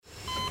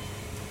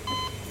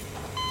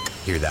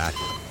Hear that?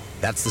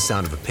 That's the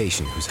sound of a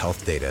patient whose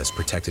health data is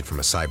protected from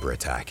a cyber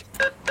attack.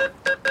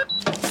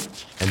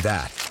 And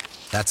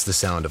that's the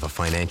sound of a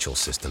financial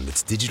system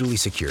that's digitally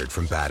secured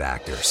from bad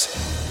actors.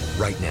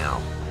 Right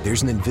now,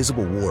 there's an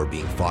invisible war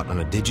being fought on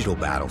a digital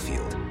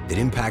battlefield that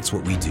impacts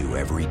what we do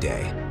every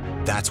day.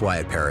 That's why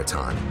at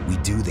Peraton, we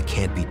do the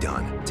can't be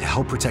done to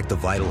help protect the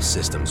vital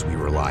systems we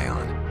rely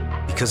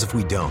on. Because if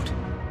we don't,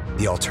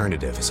 the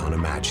alternative is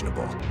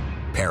unimaginable.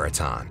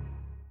 Peraton.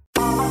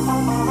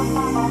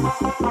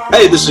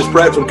 Hey, this is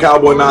Brett from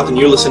Cowboy Mouth, and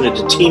you're listening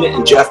to Tina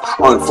and Jeff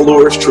on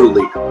Fleurs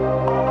Truly.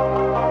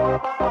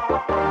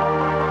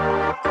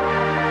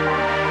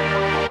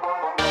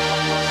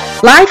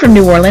 Live from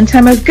New Orleans,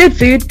 home of good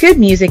food, good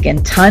music,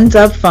 and tons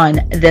of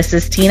fun. This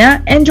is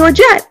Tina and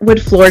Georgette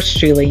with Fleurs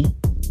Truly.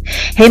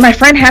 Hey, my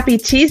friend, happy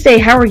Tuesday.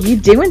 How are you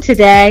doing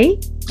today?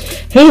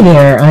 Hey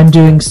there, I'm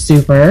doing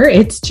super.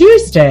 It's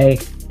Tuesday,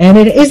 and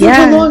it isn't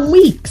a long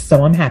week,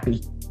 so I'm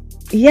happy.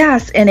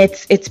 Yes, and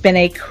it's been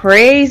a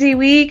crazy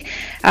week.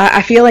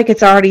 I feel like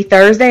it's already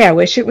Thursday. I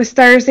wish it was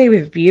Thursday. We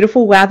have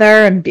beautiful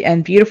weather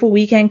and beautiful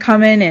weekend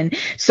coming, and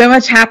so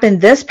much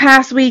happened this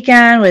past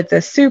weekend with the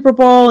Super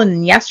Bowl,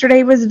 and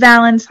yesterday was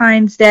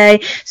Valentine's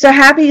Day. So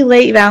happy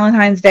late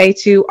Valentine's Day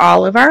to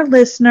all of our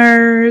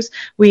listeners.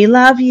 We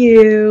love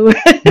you.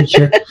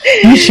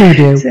 You sure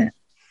do.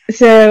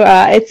 So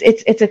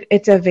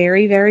it's a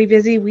very, very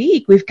busy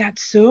week. We've got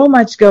so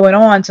much going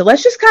on. So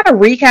let's just kind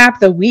of recap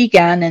the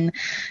weekend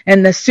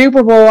and the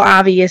Super Bowl,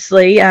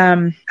 obviously. I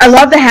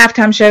love the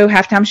halftime show.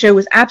 Halftime show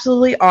was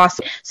absolutely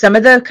awesome. Some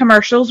of the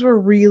commercials were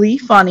really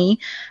funny.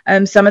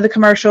 Some of the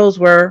commercials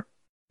were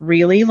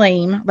really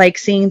lame, like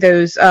seeing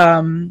those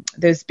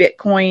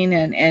Bitcoin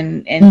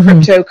and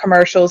crypto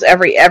commercials.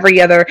 Every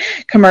other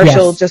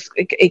commercial, just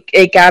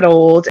it got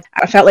old.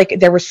 I felt like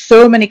there were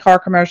so many car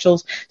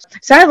commercials.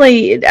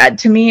 Sadly,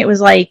 to me, it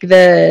was like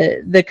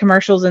the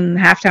commercials in the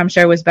halftime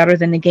show was better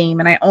than the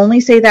game, and I only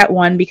say that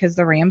one because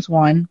the Rams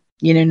won.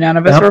 You know, none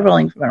of us were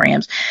pulling for the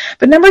Rams.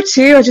 But number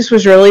two, I just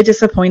was really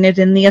disappointed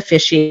in the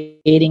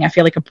officiating. I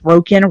feel like a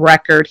broken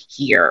record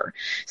here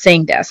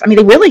saying this. I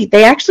mean,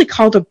 they actually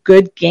called a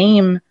good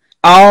game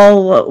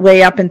all the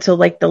way up until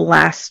like the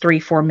last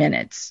 3-4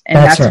 minutes. And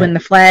that's right. When the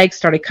flags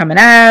started coming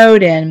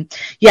out. And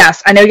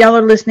yes, I know y'all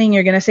are listening.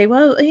 You're going to say,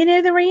 well, you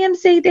know, the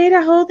Rams, they had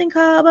a holding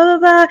call, blah, blah,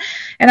 blah.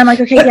 And I'm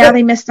like, okay, yeah,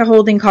 they missed a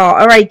holding call.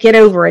 All right, get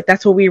over it.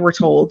 That's what we were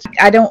told.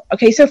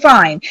 Okay, so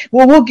fine.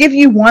 Well, we'll give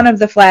you one of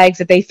the flags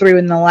that they threw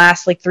in the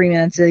last like 3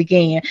 minutes of the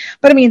game.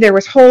 But I mean, there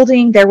was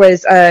holding. There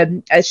was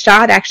a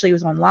shot actually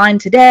was online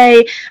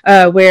today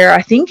where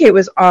I think it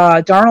was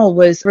Darnold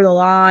was for the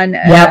line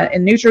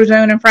in neutral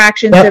zone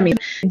infractions. I mean,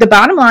 the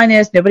bottom line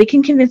is nobody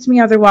can convince me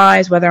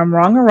otherwise, whether I'm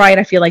wrong or right.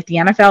 I feel like the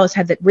NFL has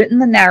had written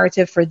the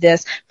narrative for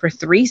this for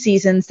 3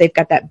 seasons. They've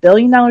got that $1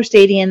 billion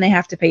stadium they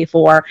have to pay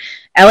for.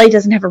 LA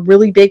doesn't have a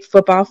really big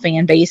football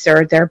fan base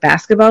or their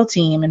basketball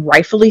team, and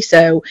rightfully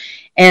so.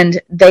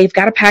 And they've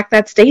got to pack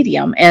that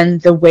stadium.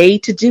 And the way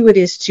to do it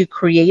is to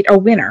create a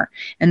winner.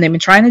 And they've been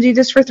trying to do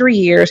this for 3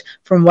 years.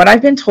 From what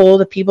I've been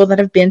told, the people that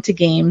have been to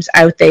games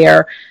out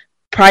there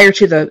prior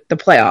to the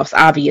playoffs,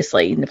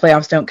 obviously, and the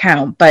playoffs don't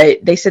count, but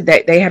they said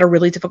that they had a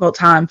really difficult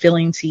time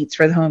filling seats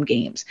for the home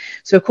games.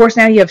 So, of course,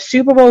 now you have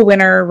Super Bowl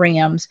winner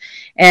Rams,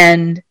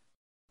 and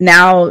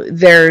now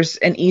there's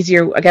an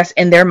easier, I guess,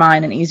 in their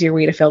mind, an easier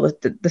way to fill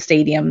the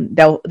stadium.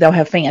 They'll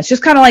have fans.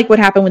 Just kind of like what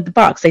happened with the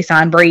Bucs. They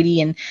signed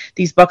Brady, and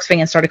these Bucs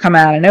fans started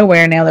coming out of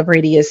nowhere. Now that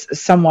Brady is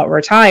somewhat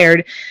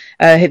retired,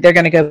 they're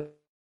going to go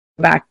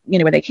back, you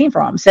know, where they came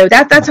from. So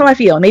that's how I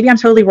feel. Maybe I'm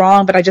totally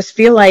wrong, but I just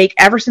feel like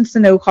ever since the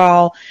no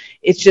call,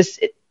 it's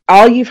just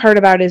all you've heard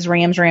about is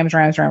Rams.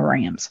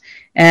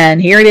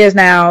 And here it is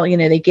now. You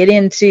know, they get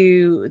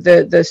into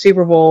the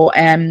Super Bowl,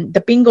 and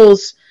the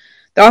Bengals,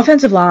 the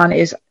offensive line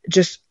is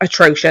just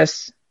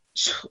atrocious.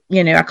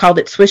 You know, I called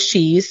it Swiss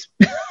cheese.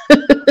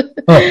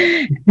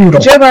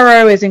 Joe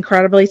Burrow is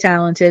incredibly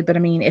talented, but I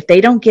mean, if they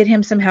don't get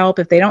him some help,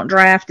 if they don't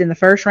draft in the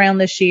first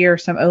round this year,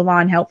 some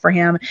O-line help for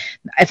him,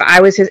 if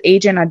I was his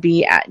agent, I'd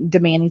be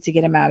demanding to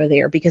get him out of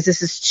there, because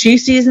this is 2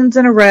 seasons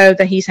in a row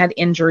that he's had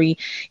injury.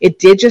 It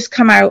did just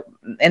come out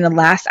in the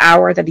last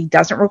hour that he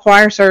doesn't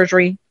require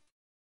surgery.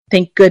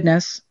 Thank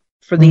goodness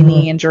for the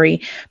knee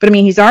injury. But I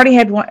mean, he's already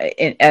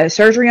had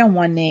surgery on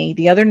one knee.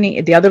 The other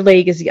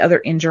leg is the other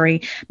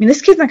injury. I mean,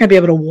 this kid's not going to be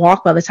able to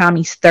walk by the time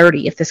he's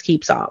 30 if this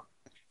keeps up.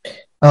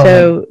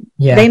 So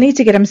they need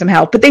to get him some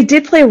help. But they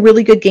did play a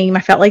really good game. I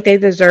felt like they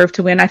deserved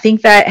to win. I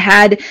think that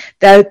had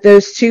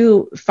those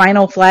 2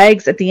 final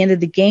flags at the end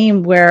of the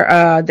game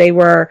where they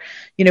were,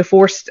 you know,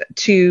 forced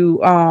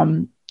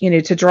to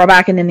to draw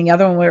back, and then the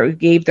other one where it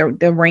gave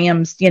the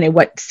Rams,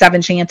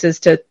 7 chances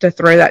to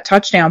throw that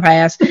touchdown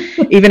pass,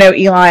 even though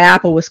Eli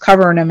Apple was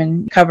covering them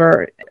and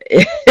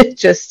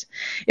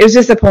it was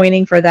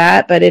disappointing for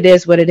that, but it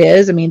is what it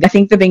is. I mean, I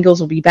think the Bengals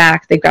will be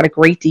back. They've got a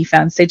great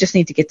defense. They just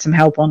need to get some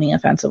help on the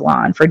offensive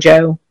line for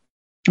Joe.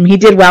 I mean, he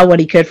did what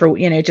he could for,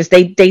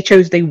 they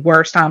chose the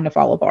worst time to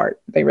fall apart.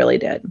 They really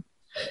did.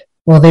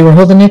 Well, they were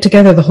holding it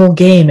together the whole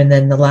game, and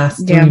then the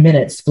last 3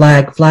 minutes,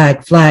 flag.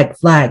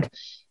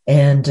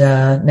 And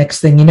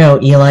next thing you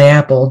know, Eli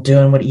Apple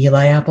doing what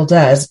Eli Apple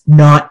does,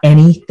 not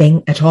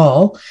anything at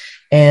all.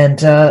 And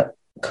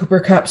Cooper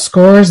Kupp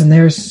scores, and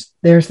there's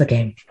the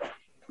game.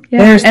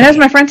 Yeah, and as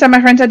my friend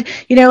said,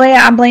 Leah,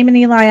 I'm blaming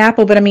Eli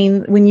Apple, but I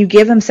mean, when you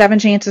give them 7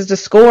 chances to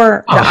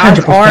score, the odds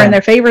are in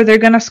their favor, they're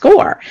going to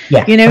score.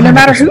 Yeah, no 100%.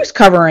 Matter who's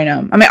covering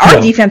them. I mean, our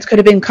defense could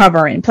have been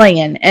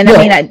playing, and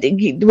I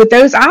mean, with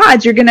those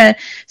odds, you're gonna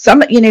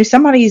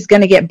somebody's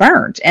going to get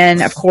burnt,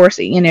 and of course,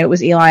 it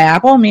was Eli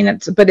Apple. I mean,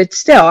 but it's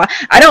still,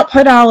 I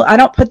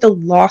don't put the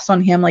loss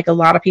on him like a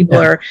lot of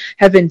people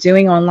have been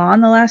doing online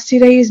the last 2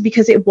 days,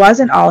 because it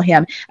wasn't all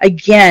him.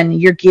 Again,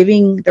 you're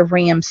giving the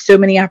Rams so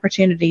many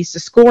opportunities to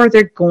score.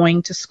 They're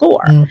going to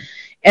score.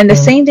 And the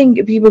same thing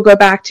people go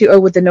back to,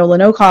 with the NOLA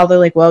no call, they're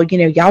like, well,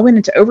 y'all went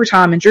into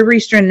overtime and Drew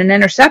Brees threw an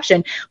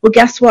interception. Well,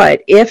 guess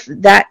what? If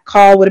that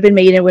call would have been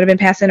made and it would have been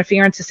pass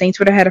interference, the Saints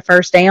would have had a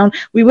first down.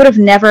 We would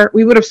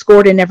have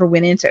scored and never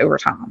went into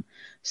overtime.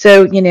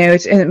 So,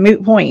 it's a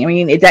moot point. I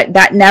mean,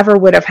 that never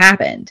would have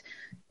happened.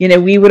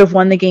 We would have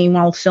won the game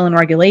while still in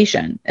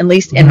regulation, at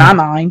least in my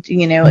mind,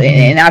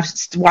 and I've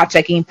watched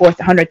that game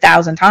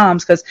 400,000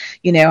 times because,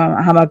 I'm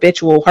a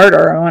habitual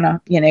herder. I want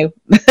to,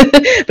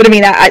 but I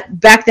mean,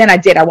 back then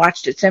I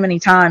watched it so many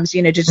times,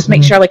 to just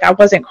make sure like I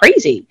wasn't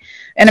crazy.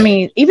 And I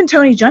mean, even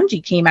Tony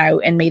Dungy came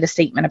out and made a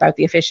statement about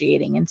the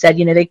officiating and said,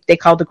 they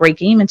called a great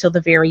game until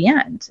the very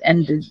end,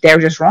 and they're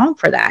just wrong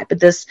for that. But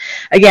this,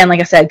 again, like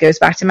I said, goes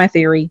back to my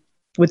theory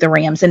with the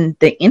Rams. And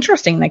the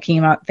interesting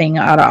thing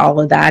out of all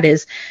of that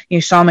is,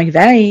 Sean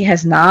McVay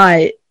has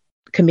not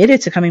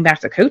committed to coming back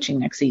to coaching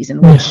next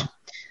season,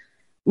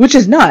 which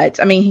is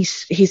nuts. I mean,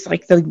 he's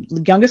like the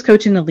youngest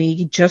coach in the league.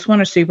 He just won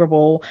a Super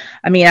Bowl.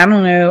 I mean, I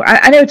don't know.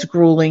 I know it's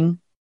grueling.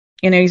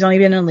 He's only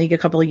been in the league a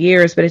couple of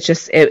years, but it's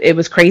just, it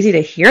was crazy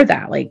to hear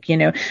that,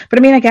 but I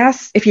mean, I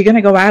guess if you're going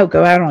to go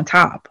out on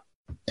top.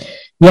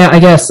 Yeah, I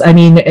guess. I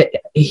mean,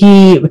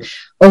 he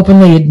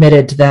openly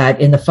admitted that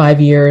in the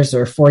 5 years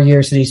or 4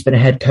 years that he's been a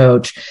head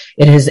coach,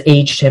 it has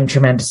aged him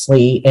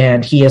tremendously,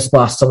 and he has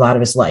lost a lot of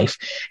his life.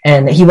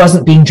 And he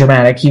wasn't being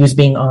dramatic. He was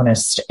being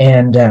honest.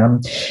 And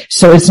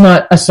so it's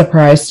not a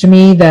surprise to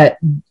me that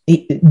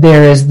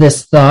there is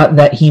this thought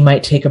that he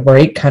might take a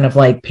break, kind of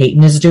like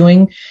Peyton is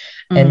doing.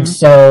 And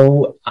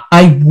so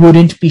I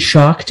wouldn't be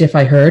shocked if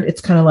I heard.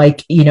 It's kind of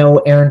like,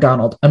 Aaron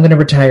Donald, I'm going to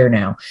retire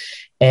now.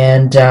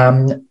 And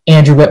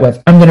Andrew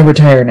Whitworth, I'm going to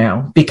retire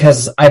now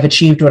because I've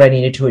achieved what I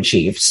needed to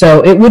achieve.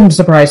 So it wouldn't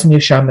surprise me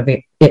if Sean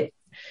McVay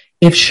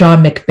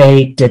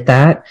did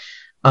that.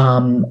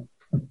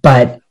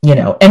 But,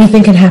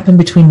 anything can happen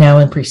between now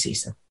and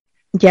preseason.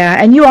 Yeah,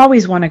 and you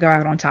always want to go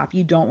out on top.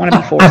 You don't want to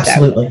be forced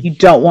absolutely. out. You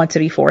don't want to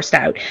be forced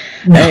out.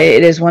 No.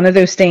 It is one of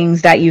those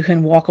things that you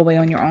can walk away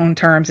on your own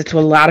terms. It's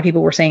what a lot of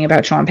people were saying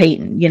about Sean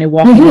Payton,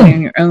 walking away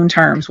on your own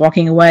terms,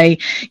 walking away,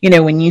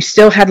 when you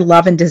still had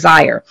love and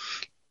desire.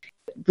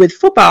 With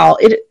football,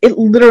 it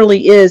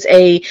literally is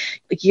a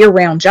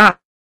year-round job.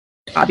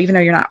 Even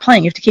though you're not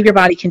playing, you have to keep your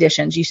body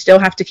conditions. You still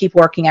have to keep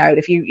working out.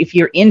 If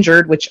you're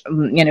injured, which a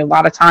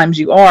lot of times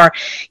you are,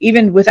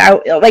 even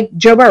without, like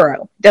Joe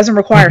Burrow doesn't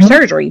require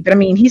surgery, but I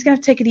mean he's going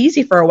to take it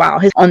easy for a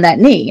while on that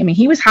knee. I mean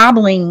he was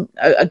hobbling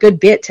a good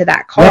bit to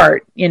that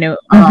cart,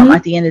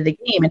 at the end of the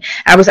game, and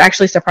I was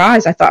actually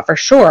surprised. I thought for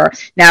sure.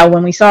 Now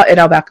when we saw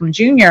Odell Beckham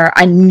Jr.,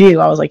 I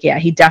was like, yeah,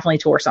 he definitely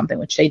tore something,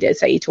 which they did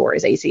say he tore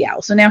his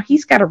ACL. So now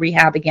he's got to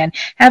rehab again,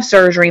 have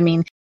surgery. I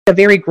mean, a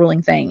very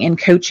grueling thing in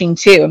coaching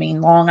too. I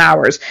mean, long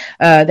hours.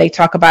 They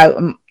talk about,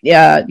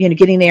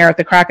 getting there at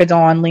the crack of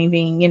dawn,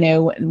 leaving,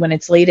 when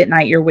it's late at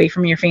night, you're away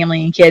from your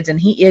family and kids, and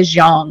he is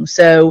young.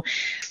 So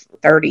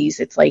 30s,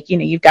 it's like,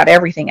 you've got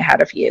everything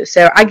ahead of you.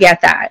 So I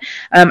get that.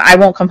 I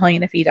won't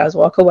complain if he does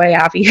walk away,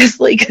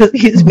 obviously, because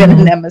he's been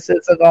a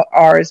nemesis of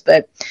ours,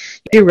 but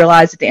you do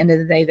realize at the end of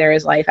the day, there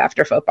is life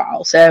after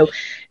football. So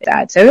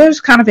it was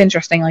kind of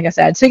interesting, like I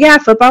said. So yeah,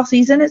 football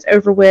season is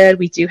over with.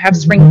 We do have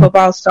spring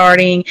football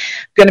starting.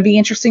 Going to be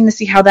interesting to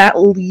see how that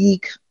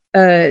league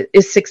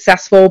is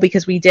successful,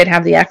 because we did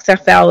have the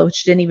XFL,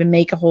 which didn't even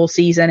make a whole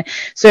season.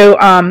 So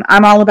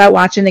I'm all about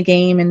watching the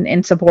game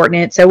and supporting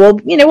it. So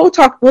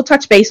we'll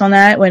touch base on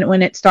that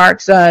when it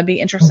starts.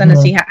 Be interesting to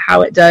see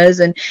how it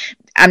does. And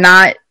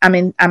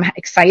I'm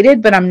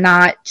excited, but I'm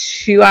not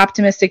too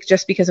optimistic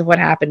just because of what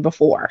happened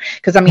before.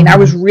 Because I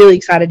was really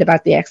excited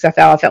about the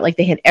XFL. I felt like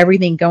they had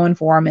everything going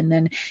for them, and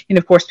then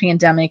of course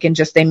pandemic, and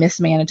just they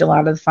mismanaged a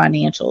lot of the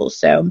financials.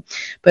 So,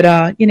 but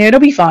it'll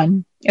be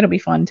fun. It'll be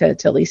fun to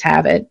at least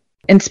have it.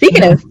 And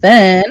speaking of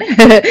fun,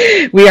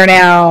 we are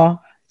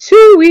now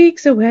 2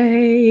 weeks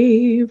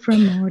away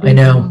from Mardi Gras. I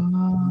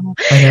know.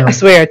 I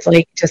swear it's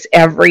like just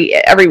every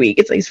week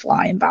it's like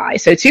flying by.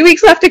 So 2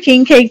 weeks left of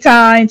King Cake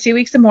Time, 2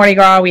 weeks of Mardi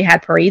Gras. We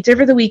had parades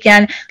over the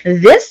weekend.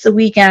 This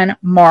weekend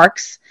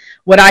marks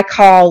what I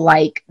call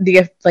like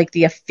the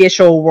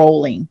official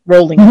rolling.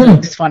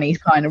 It's funny,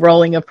 kind of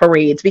rolling of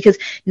parades, because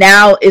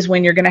now is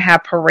when you're going to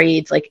have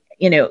parades like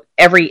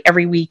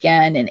every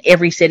weekend in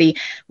every city.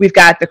 We've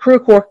got the Crew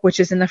of Cork, which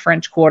is in the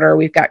French Quarter.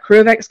 We've got Crew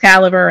of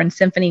Excalibur and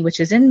Symphony, which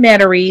is in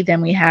Metairie.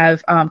 Then we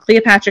have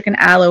Cleopatra and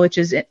Aloe, which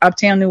is in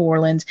uptown New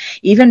Orleans.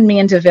 Even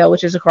Mandeville,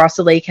 which is across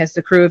the lake, has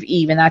the Crew of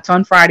Eve, and that's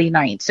on Friday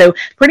night. So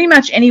pretty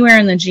much anywhere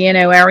in the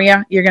GNO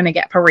area, you're going to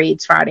get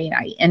parades Friday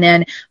night. And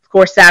then of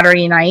course,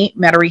 Saturday night,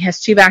 Metairie has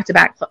two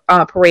back-to-back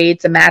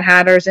parades, the Mad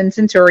Hatters and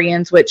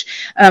Centurions, which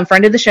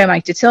friend of the show,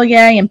 Mike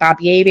Detillier, and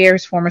Bobby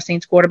Abears, former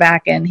Saints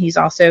quarterback, and he's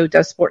also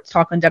does sports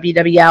talk on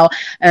WWL.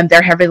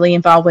 They're heavily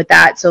involved with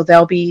that, so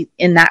they'll be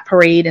in that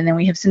parade. And then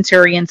we have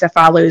Centurions that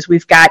follows.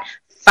 We've got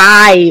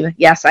 5,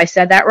 yes, I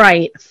said that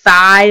right,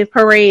 5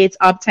 parades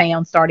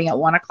uptown starting at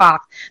 1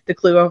 o'clock. The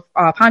Clue of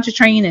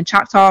Pontchartrain and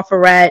Choctaw,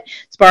 Ferret,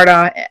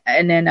 Sparta,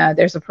 and then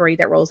there's a parade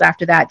that rolls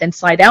after that. Then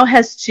Slidell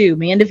has 2,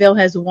 Mandeville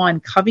has 1,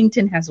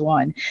 Covington has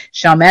 1,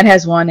 Chalmette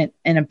has 1,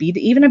 and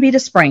even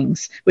Abita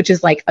Springs, which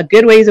is like a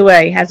good ways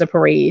away, has a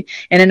parade.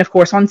 And then, of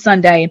course, on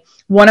Sunday,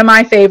 one of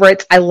my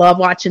favorites, I love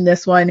watching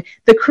this one,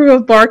 the Crew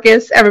of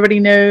Barkus. Everybody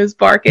knows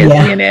Barkus,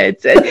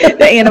 it's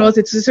the animals.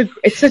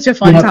 It's such a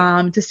fun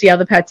time to see all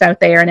the pets out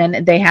there. And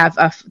then they have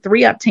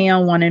 3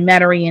 uptown, 1 in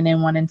Metairie, and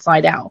then 1 in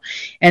Slidell.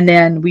 And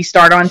then we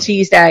start on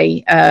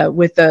Tuesday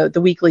with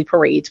the weekly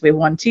parades. We have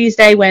one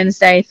Tuesday,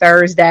 Wednesday,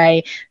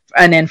 Thursday,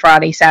 and then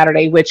Friday,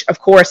 Saturday, which, of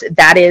course,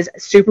 that is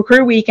Super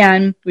Crew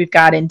weekend. We've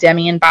got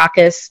Endymion,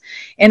 Bacchus,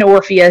 and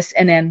Orpheus,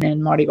 and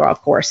then Mardi Gras,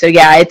 of course. So,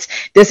 yeah,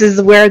 this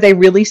is where they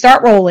really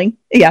start rolling.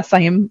 Yes,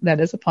 I am.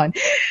 That is a pun.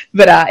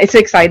 But it's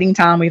an exciting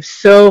time. We have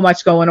so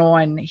much going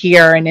on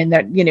here. And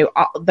then,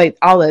 all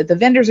the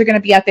vendors are going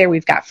to be out there.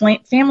 We've got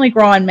Family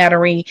Gras in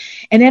Metairie.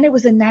 And then it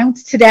was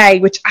announced today,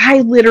 which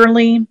I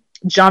literally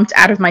jumped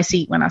out of my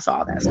seat when I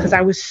saw this because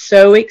I was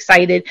so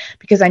excited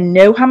because I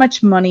know how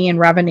much money and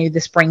revenue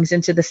this brings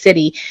into the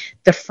city.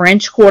 The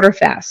French Quarter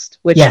Fest,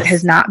 which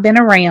has not been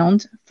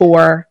around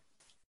for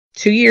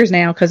 2 years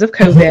now because of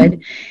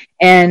COVID.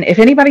 And if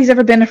anybody's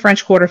ever been to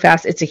French Quarter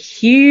Fest, it's a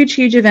huge,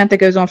 huge event that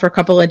goes on for a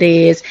couple of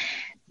days.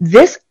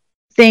 This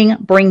thing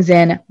brings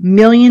in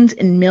millions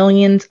and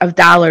millions of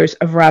dollars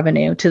of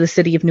revenue to the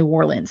city of New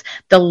Orleans.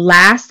 The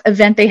last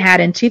event they had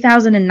in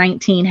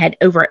 2019 had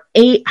over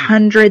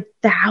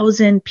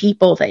 800,000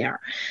 people there.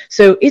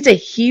 So it's a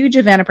huge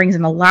event. It brings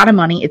in a lot of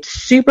money. It's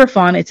super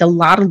fun. It's a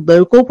lot of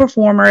local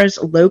performers,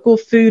 local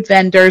food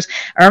vendors.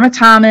 Irma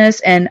Thomas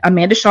and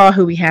Amanda Shaw,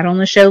 who we had on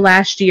the show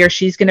last year,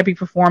 she's going to be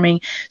performing.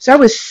 So I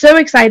was so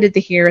excited to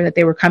hear that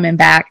they were coming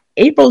back.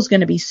 April's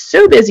going to be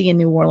so busy in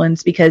New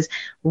Orleans because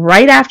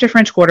right after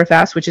French Quarter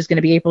Fest, which is going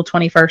to be April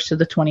 21st to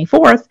the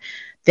 24th,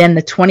 then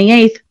the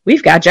 28th,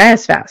 we've got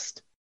Jazz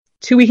Fest.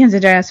 2 weekends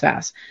of Jazz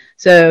Fest.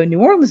 So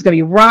New Orleans is going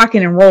to be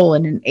rocking and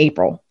rolling in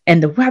April,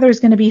 and the weather is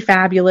going to be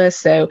fabulous.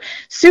 So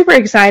super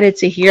excited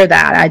to hear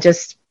that.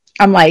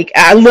 I'm like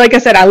I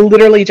said, I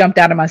literally jumped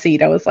out of my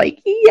seat. I was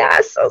like,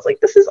 yes. I was like,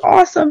 this is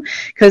awesome.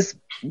 Because,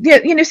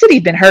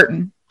 city's been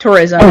hurting.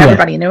 Tourism,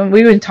 everybody,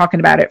 we've been talking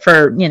about it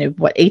for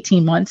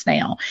 18 months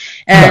now.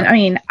 And I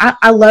mean,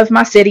 I love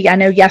my city. I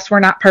know, yes,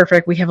 we're not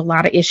perfect, we have a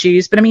lot of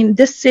issues, but I mean,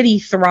 this city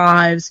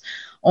thrives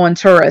on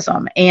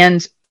tourism.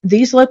 And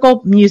these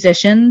local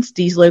musicians,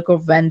 these local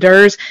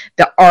vendors,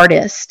 the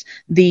artists,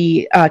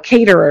 the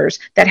caterers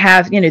that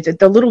have,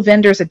 the little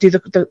vendors that do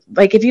the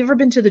like, if you've ever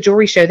been to the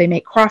jewelry show, they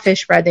make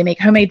crawfish bread, they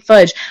make homemade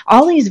fudge.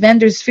 All these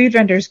vendors, food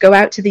vendors, go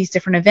out to these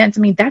different events.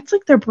 I mean, that's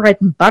like their bread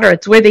and butter.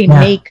 It's where they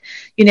make,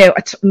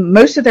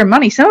 most of their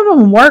money. Some of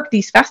them work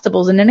these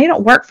festivals and then they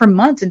don't work for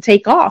months and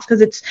take off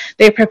because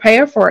they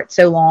prepare for it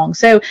so long.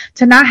 So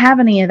to not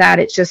have any of that,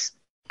 it's just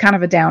kind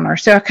of a downer.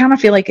 So I kind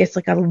of feel like it's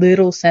like a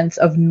little sense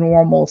of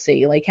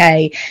normalcy. Like,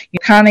 hey,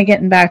 you're kind of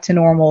getting back to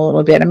normal a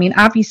little bit. I mean,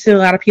 obviously a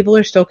lot of people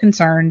are still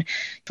concerned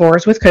for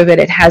us with COVID.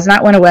 It has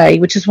not went away,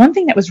 which is one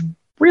thing that was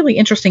really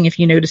interesting. If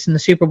you noticed in the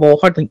Super Bowl,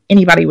 hardly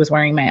anybody was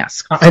wearing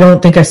masks. I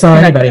don't think I saw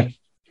anybody.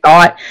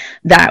 Thought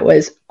that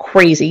was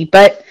crazy.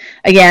 But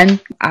again,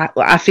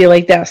 I feel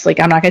like this, like,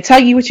 I'm not going to tell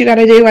you what you got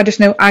to do. I just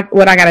know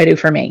what I got to do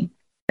for me.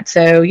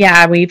 So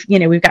yeah, we've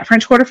got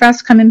French Quarter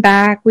Fest coming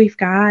back. We've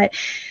got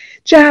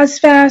Jazz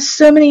Fest,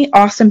 so many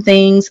awesome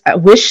things. I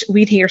wish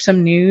we'd hear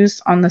some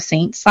news on the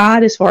Saints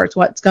side as far as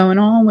what's going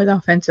on with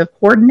offensive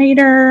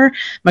coordinator.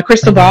 My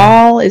crystal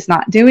ball is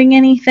not doing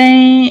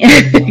anything.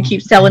 It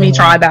keeps telling me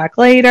try back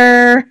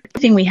later. The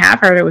thing we have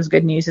heard, it was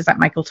good news, is that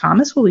Michael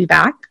Thomas will be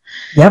back.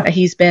 Yep.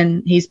 He's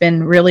been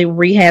really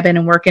rehabbing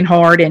and working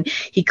hard, and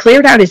he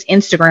cleared out his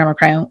Instagram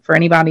account for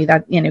anybody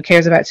that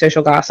cares about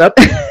social gossip.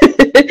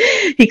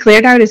 He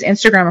cleared out his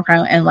Instagram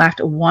account and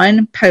left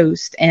one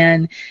post,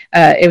 and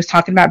it was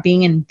talking about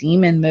being in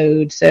demon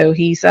mode. So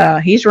he's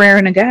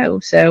raring to go.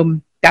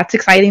 So that's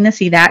exciting to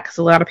see that, because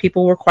a lot of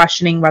people were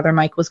questioning whether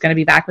Mike was going to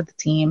be back with the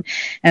team,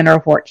 and a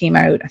report came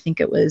out, I think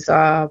it was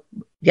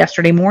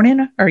yesterday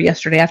morning or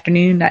yesterday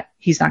afternoon, that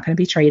he's not going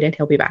to be traded.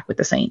 He'll be back with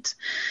the Saints.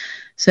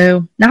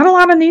 So not a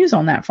lot of news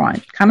on that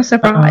front. Kind of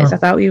surprised. I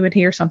thought we would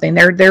hear something.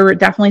 They're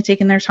definitely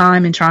taking their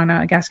time and trying to,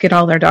 I guess, get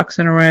all their ducks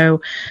in a row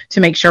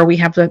to make sure we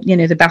have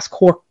the best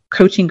core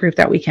coaching group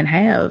that we can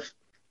have.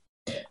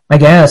 I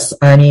guess.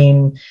 I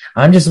mean,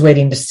 I'm just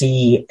waiting to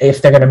see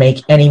if they're going to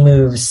make any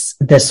moves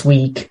this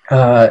week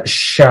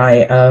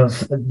shy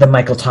of the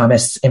Michael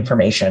Thomas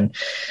information.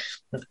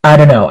 I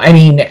don't know. I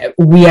mean,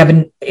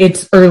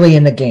 it's early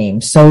in the game,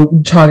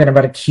 so talking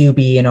about a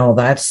QB and all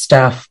that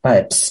stuff,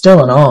 but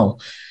still in all,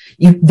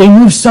 they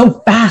moved so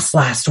fast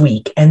last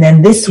week, and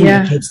then this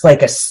week it's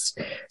like a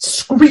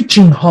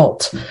screeching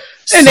halt.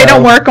 And they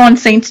don't work on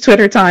Saints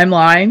Twitter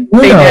timeline.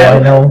 I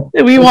know.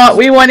 We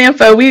want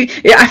info.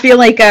 I feel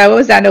like what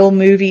was that old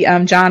movie?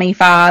 Johnny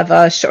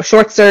Five,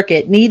 Short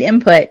Circuit. Need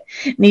input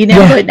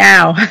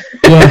now.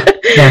 Yeah.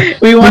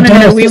 We want to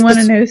know. We want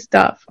to know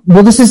stuff.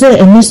 Well, this is it,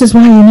 and this is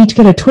why you need to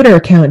get a Twitter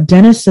account,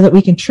 Dennis, so that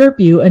we can chirp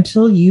you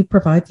until you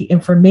provide the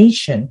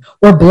information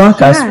or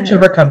block us,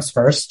 whichever comes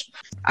first.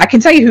 I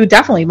can tell you who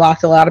definitely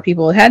blocked a lot of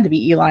people. It had to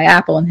be Eli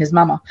Apple and his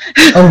mama.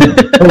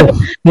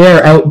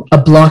 They're out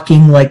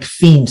blocking like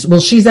fiends. Well,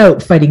 she's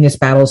out fighting his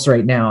battles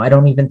right now. I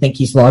don't even think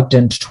he's logged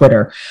into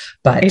Twitter,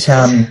 but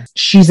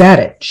she's at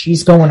it.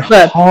 She's going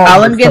hard.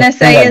 All I'm going to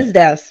say is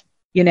this.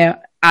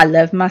 I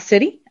love my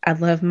city. I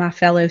love my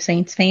fellow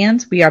Saints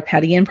fans. We are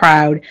petty and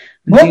proud.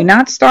 Do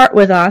not start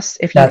with us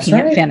if you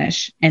can't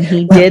finish. And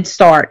he did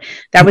start.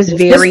 That was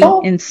very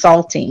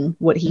insulting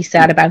what he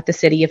said about the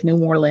city of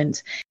New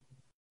Orleans.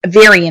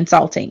 Very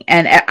insulting.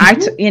 And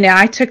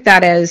I took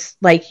that as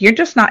like, you're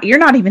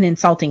not even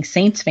insulting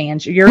Saints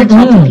fans. You're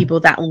insulting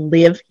people that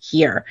live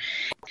here.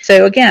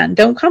 So again,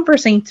 don't come for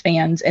Saints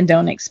fans and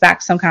don't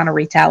expect some kind of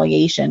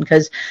retaliation.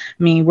 Because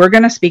we're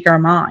going to speak our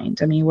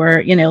mind. I'm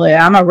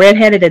a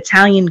redheaded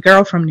Italian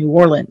girl from New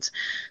Orleans.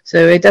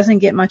 So it doesn't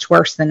get much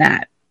worse than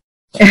that.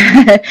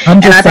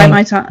 I'm just saying,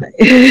 my time.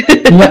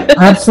 Yeah,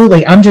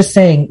 absolutely. I'm just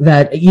saying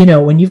that,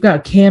 when you've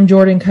got Cam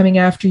Jordan coming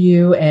after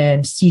you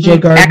and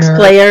CJ Gardner,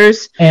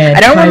 ex-players, I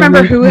don't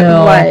remember who it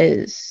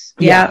was.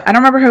 Yeah, I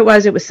don't remember who it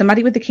was. It was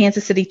somebody with the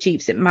Kansas City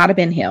Chiefs. It might have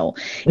been Hill.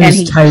 And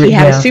he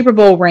had a Super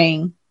Bowl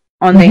ring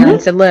on there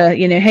and said, look,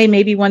 hey,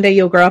 maybe one day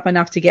you'll grow up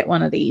enough to get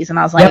one of these. And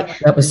I was like,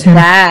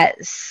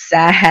 that's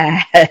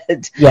sad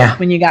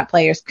when you got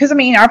players. Because,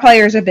 our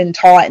players have been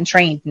taught and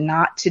trained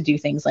not to do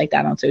things like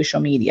that on social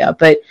media.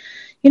 But,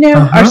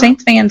 our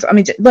Saints fans,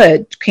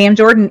 look, Cam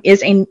Jordan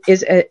is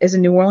a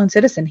New Orleans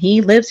citizen.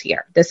 He lives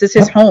here. This is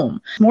his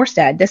home.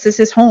 Morstead, this is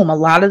his home. A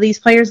lot of these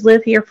players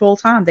live here full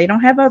time. They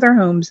don't have other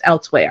homes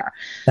elsewhere.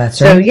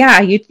 That's right.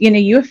 So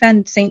you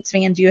offend Saints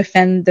fans, you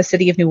offend the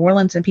city of New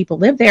Orleans, and people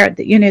live there.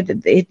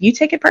 You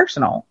take it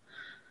personal.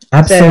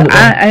 Absolutely. So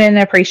I didn't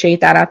appreciate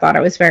that. I thought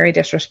it was very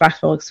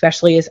disrespectful,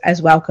 especially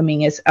as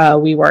welcoming as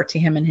we were to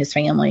him and his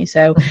family.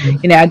 So,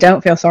 I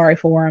don't feel sorry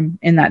for him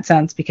in that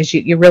sense, because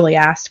you really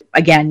asked,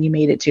 again, you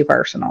made it too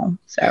personal.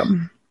 So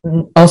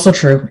also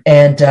true.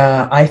 And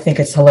I think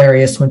it's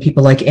hilarious when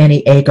people like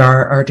Annie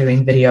Agar are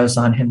doing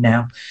videos on him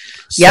now.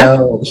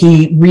 So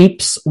he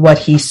reaps what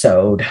he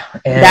sowed.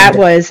 And that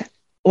was,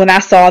 when I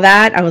saw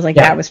that, I was like,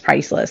 that was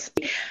priceless.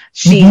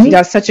 She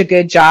does such a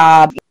good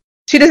job.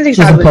 She doesn't take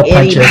sides with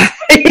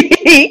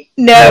anybody.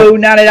 No,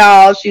 not at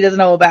all. She doesn't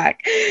hold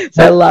back.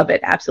 So I love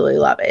it. Absolutely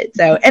love it.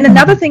 So, and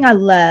another thing I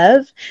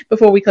love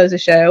before we close the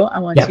show, I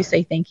want to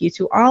say thank you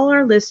to all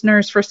our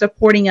listeners for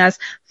supporting us.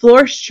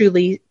 Fleurs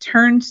Truly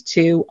turns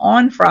 2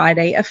 on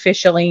Friday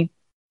officially.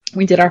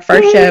 We did our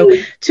first show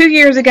 2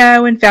 years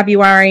ago in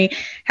February,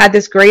 had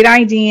this great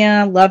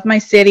idea, loved my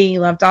city,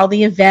 loved all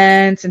the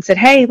events, and said,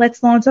 hey,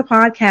 let's launch a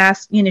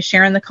podcast,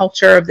 sharing the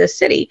culture of this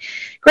city.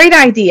 Great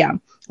idea.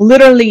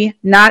 Literally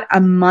not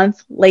a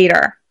month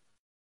later,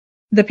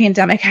 the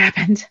pandemic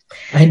happened.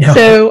 I know.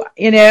 So,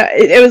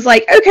 it was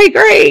like, okay,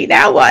 great.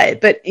 Now what?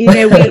 But,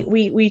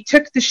 we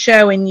took the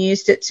show and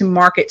used it to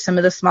market some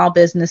of the small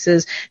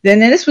businesses.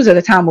 Then this was at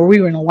a time where we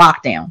were in a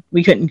lockdown.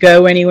 We couldn't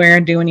go anywhere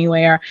and do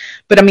anywhere.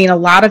 But a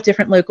lot of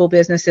different local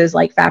businesses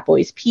like Fat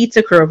Boys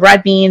Pizza, Crew of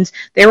Red Beans,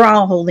 they were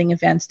all holding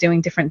events, doing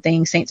different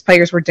things. Saints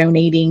players were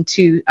donating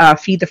to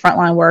feed the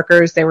frontline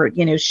workers. They were,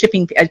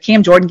 shipping.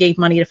 Cam Jordan gave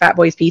money to Fat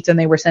Boys Pizza, and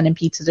they were sending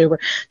pizzas over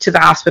to the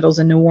hospitals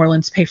in New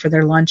Orleans to pay for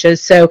their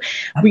lunches. So,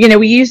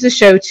 we used the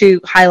show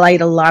to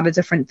highlight a lot of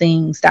different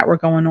things that were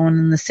going on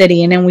in the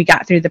city. And then we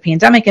got through the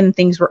pandemic and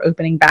things were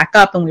opening back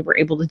up and we were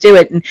able to do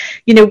it. And,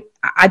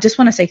 I just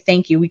want to say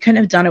thank you. We couldn't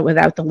have done it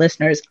without the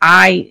listeners.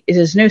 It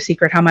is no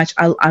secret how much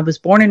I was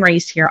born and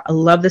raised here. I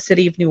love the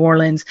city of New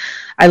Orleans.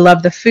 I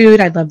love the food.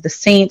 I love the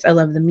Saints. I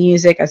love the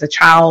music. As a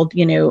child,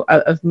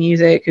 of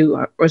music,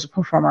 who was a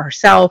performer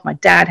herself. My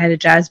dad had a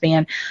jazz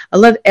band. I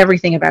love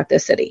everything about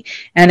this city.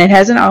 And it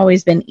hasn't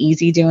always been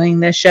easy doing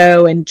this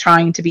show and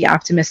trying to be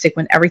optimistic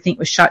when everything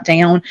was shut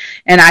down.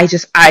 And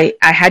I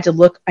had to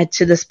look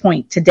to this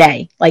point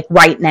today, like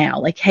right now,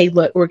 like, hey,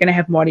 look, we're going to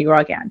have Mardi Gras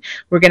again.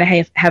 We're going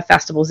to have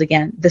festivals again.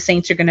 The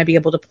Saints are going to be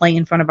able to play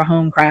in front of a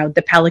home crowd.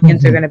 The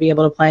Pelicans are going to be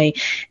able to play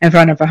in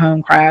front of a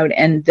home crowd.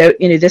 And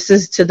this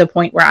is to the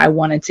point where I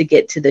wanted to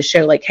get to the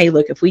show. Like, hey,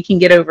 look, if we can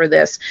get over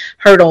this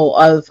hurdle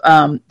of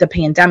the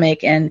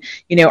pandemic and,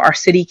 our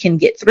city can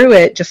get through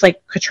it, just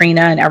like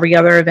Katrina and every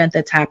other event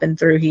that's happened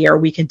through here,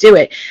 we can do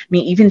it.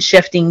 Even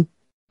shifting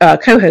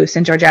co-host.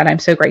 And Georgette, I'm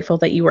so grateful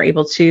that you were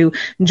able to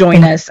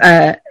join us.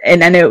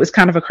 And I know it was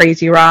kind of a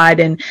crazy ride,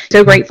 and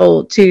so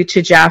grateful to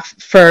Jeff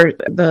for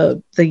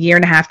the year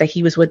and a half that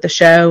he was with the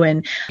show,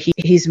 and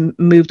he's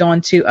moved on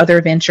to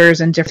other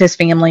ventures and his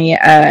family.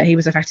 He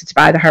was affected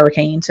by the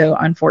hurricane, so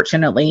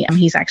unfortunately,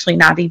 he's actually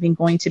not even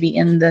going to be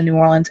in the New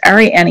Orleans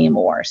area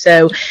anymore.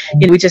 So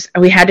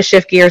we had to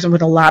shift gears and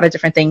with a lot of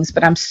different things.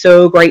 But I'm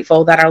so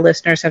grateful that our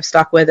listeners have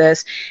stuck with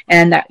us,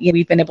 and that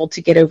we've been able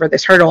to get over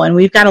this hurdle. And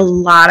we've got a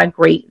lot of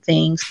great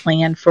things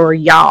planned for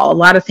y'all. A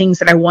lot of things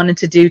that I wanted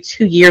to do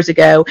 2 years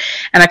ago,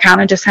 and I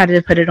kind of just had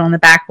to put it on the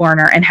back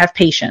burner and have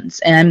patience.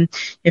 And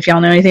if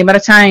y'all know anything about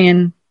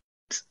Italian,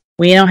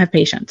 we don't have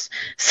patience.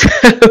 So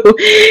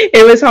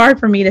it was hard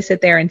for me to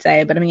sit there and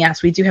say, but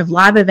yes, we do have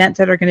live events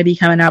that are going to be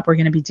coming up. We're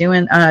going to be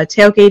doing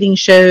tailgating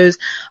shows,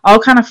 all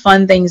kind of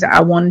fun things that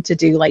I wanted to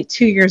do like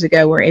 2 years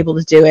ago. We're able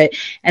to do it.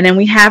 And then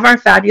we have our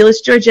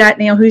fabulous Georgette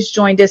now, who's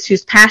joined us,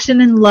 whose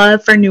passion and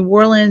love for New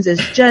Orleans is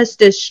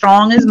just as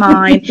strong as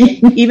mine.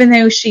 Even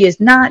though she is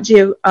not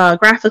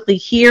geographically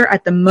here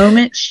at the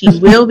moment, she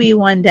will be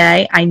one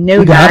day. I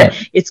know that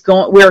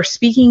we're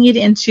speaking it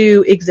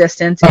into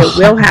existence. It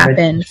will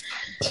happen.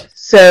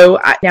 So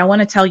I want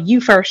to tell you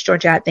first,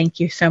 Georgette, thank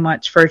you so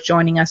much for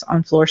joining us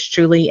on Fleurs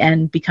Truly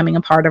and becoming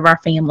a part of our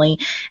family.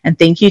 And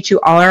thank you to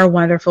all our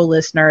wonderful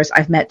listeners.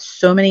 I've met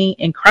so many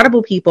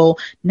incredible people,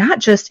 not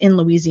just in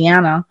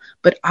Louisiana,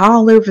 but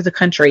all over the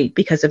country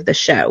because of the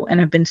show. And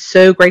I've been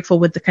so grateful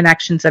with the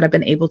connections that I've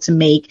been able to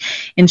make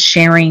in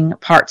sharing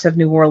parts of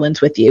New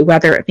Orleans with you,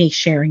 whether it be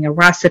sharing a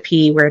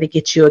recipe, where to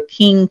get you a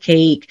king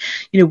cake,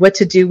 what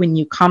to do when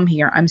you come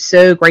here. I'm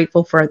so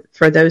grateful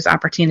for those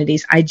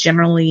opportunities. I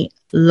generally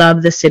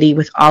love the city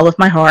with all of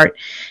my heart,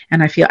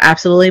 and I feel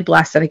absolutely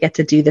blessed that I get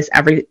to do this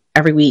every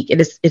week. It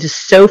is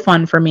so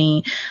fun for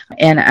me,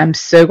 and I'm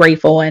so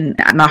grateful,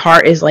 and my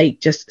heart is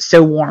like just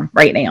so warm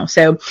right now.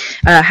 So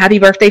happy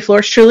birthday,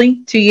 Fleurs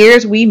Truly. 2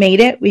 years, we made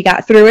it, we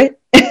got through it,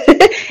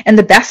 and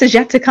the best is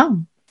yet to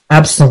come.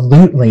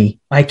 Absolutely.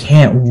 I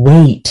can't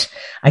wait.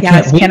 I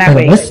can't wait for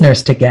the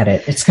listeners to get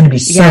it. It's going to be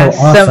so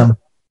awesome.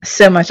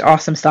 So much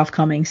awesome stuff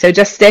coming. So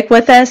just stick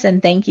with us,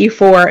 and thank you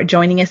for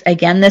joining us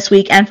again this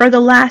week and for the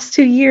last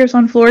 2 years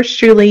on Fleurs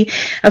Truly.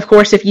 Of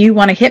course, if you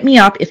want to hit me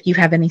up, if you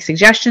have any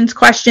suggestions,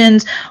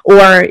 questions,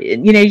 or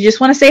you just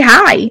want to say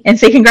hi and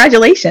say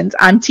congratulations,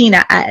 I'm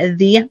Tina at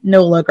the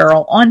NOLA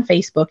Girl on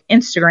Facebook,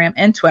 Instagram,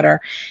 and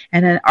Twitter.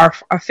 And then our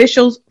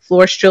official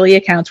Fleurs Truly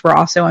accounts, we're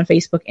also on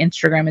Facebook,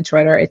 Instagram, and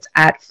Twitter. It's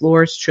at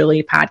Fleurs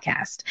Truly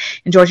Podcast.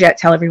 And Georgette,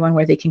 tell everyone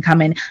where they can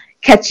come in,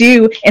 catch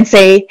you, and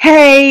say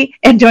hey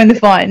and join the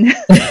fun.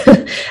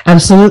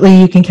 Absolutely.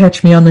 You can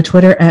catch me on the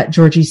Twitter at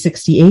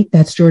Georgie68.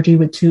 That's Georgie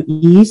with 2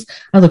 E's.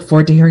 I look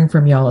forward to hearing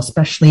from y'all,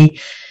 especially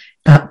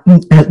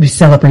as we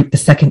celebrate the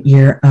 2nd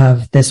year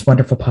of this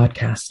wonderful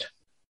podcast.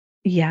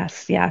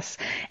 Yes.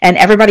 And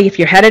everybody, if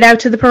you're headed out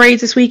to the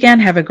parades this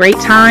weekend, have a great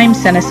time.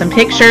 Send us some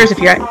pictures. If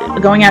you're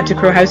going out to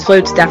Crow House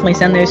floats, definitely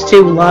send those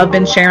too. Love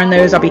been sharing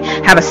those. I'll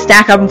have a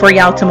stack of them for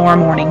y'all tomorrow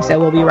morning, so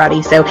we'll be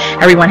ready. So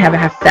everyone have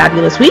a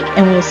fabulous week,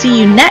 and we'll see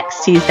you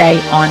next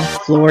Tuesday on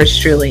Fleurs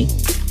Truly.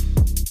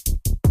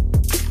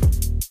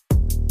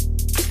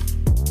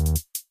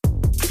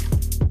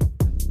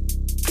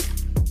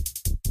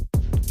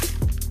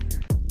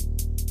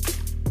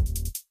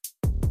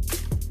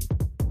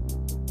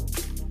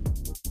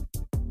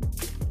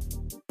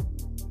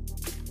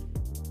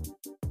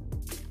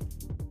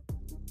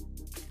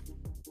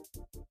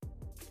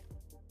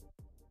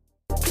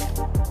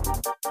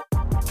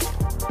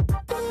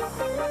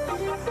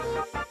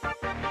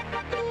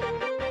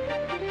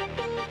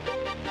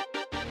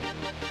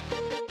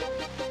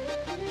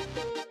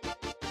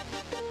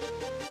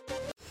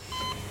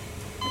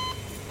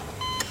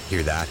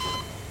 Hear that?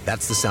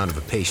 That's the sound of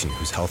a patient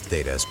whose health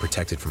data is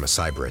protected from a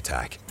cyber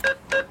attack.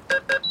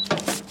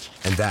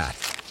 And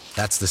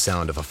that's the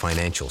sound of a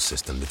financial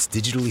system that's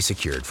digitally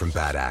secured from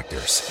bad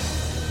actors.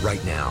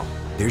 Right now,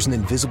 there's an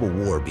invisible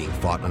war being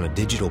fought on a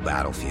digital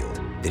battlefield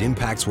that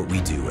impacts what we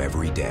do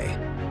every day.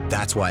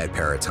 That's why at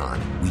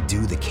Peraton, we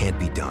do the can't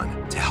be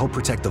done to help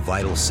protect the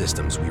vital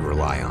systems we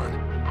rely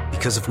on.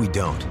 Because if we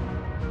don't,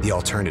 the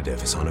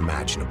alternative is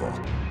unimaginable.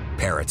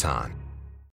 Peraton.